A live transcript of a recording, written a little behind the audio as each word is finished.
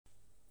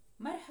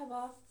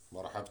مرحبا.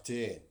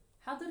 مرحبتين.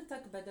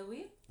 حضرتك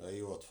بدوي؟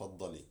 أيوة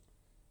تفضلي.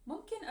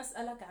 ممكن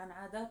أسألك عن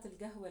عادات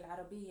القهوة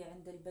العربية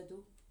عند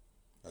البدو؟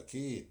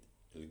 أكيد.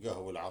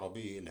 القهوة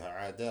العربية لها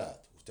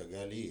عادات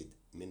وتقاليد.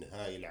 من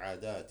هاي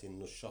العادات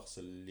إنه الشخص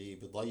اللي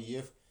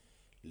بضيف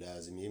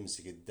لازم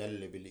يمسك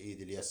الدلة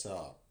بالإيد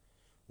اليسار،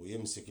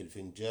 ويمسك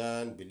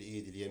الفنجان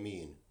بالإيد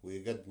اليمين،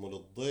 ويقدمه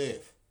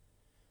للضيف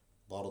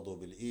برضو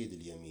بالإيد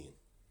اليمين.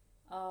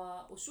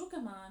 وشو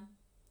كمان؟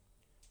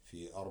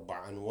 في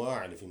 4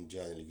 أنواع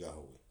لفنجان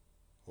القهوة.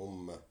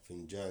 هم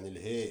فنجان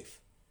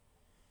الهيف،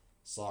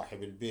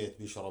 صاحب البيت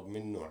بيشرب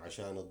منه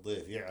عشان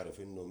الضيف يعرف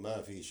انه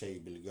ما في شي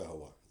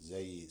بالقهوة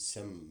زي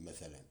سم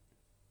مثلا.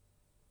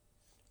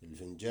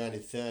 الفنجان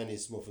الثاني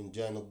اسمه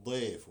فنجان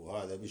الضيف،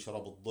 وهذا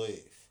بيشرب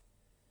الضيف.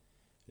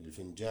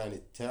 الفنجان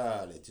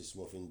الثالث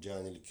اسمه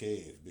فنجان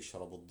الكيف،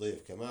 بيشرب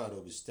الضيف كمان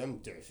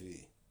وبيستمتع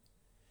فيه.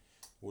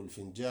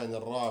 والفنجان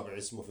الرابع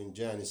اسمه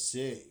فنجان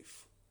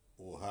السيف،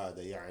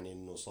 وهذا يعني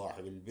انه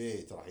صاحب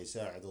البيت راح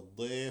يساعد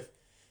الضيف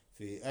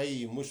في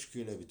اي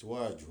مشكلة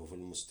بتواجهه في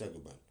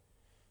المستقبل.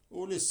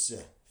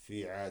 ولسه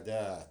في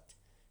عادات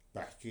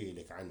بحكي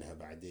لك عنها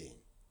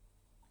بعدين.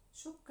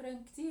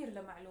 شكرا كتير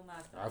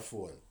لمعلوماتك.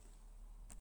 عفوا.